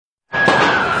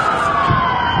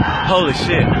Holy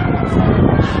shit.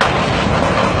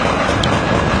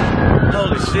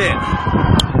 Holy shit.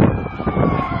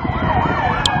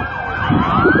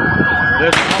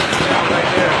 There's an officer down right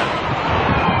there.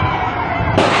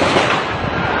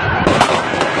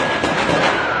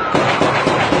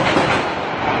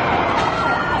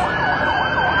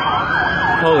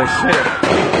 Holy shit.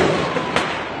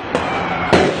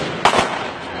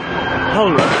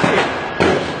 Holy shit.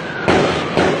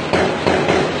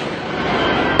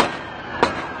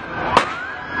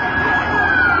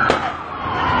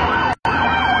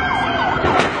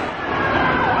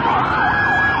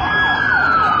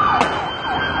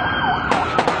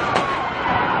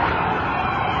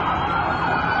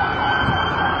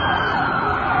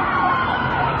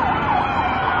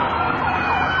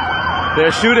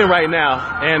 They're shooting right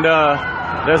now, and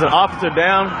there's an officer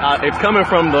down. It's coming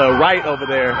from the right over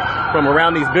there, from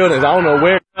around these buildings. I don't know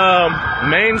where.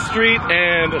 Main Street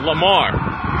and Lamar.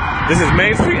 This is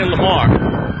Main Street and Lamar.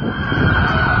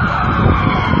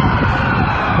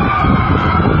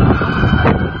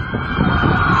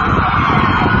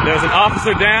 There's an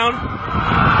officer down.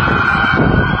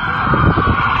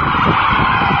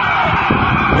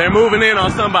 They're moving in on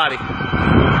somebody.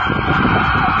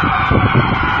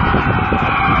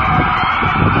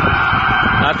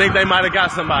 I think they might have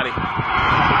got somebody.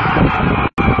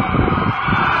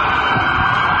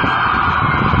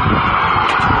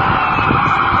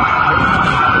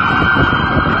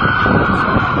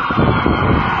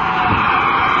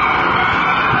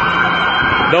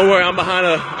 Don't worry, I'm behind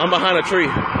a tree.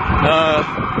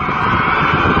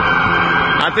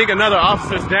 I think another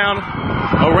officer's down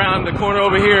around the corner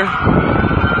over here.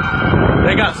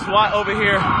 They got SWAT over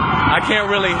here. I can't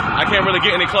really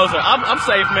get any closer. I'm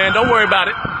safe, man. Don't worry about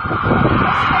it.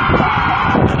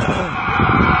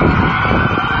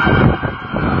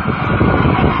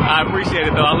 I appreciate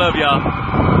it, though. I love y'all.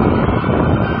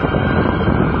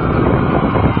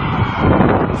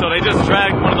 So they just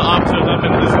dragged one of the officers up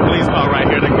into this police car right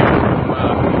here to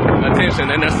get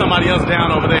attention. And there's somebody else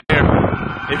down over there.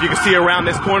 If you can see around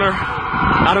this corner.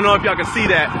 I don't know if y'all can see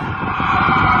that.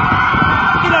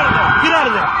 Get out of there! Get out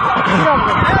of there! Get out of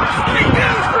there!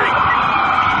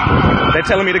 They're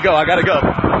telling me to go. I gotta go.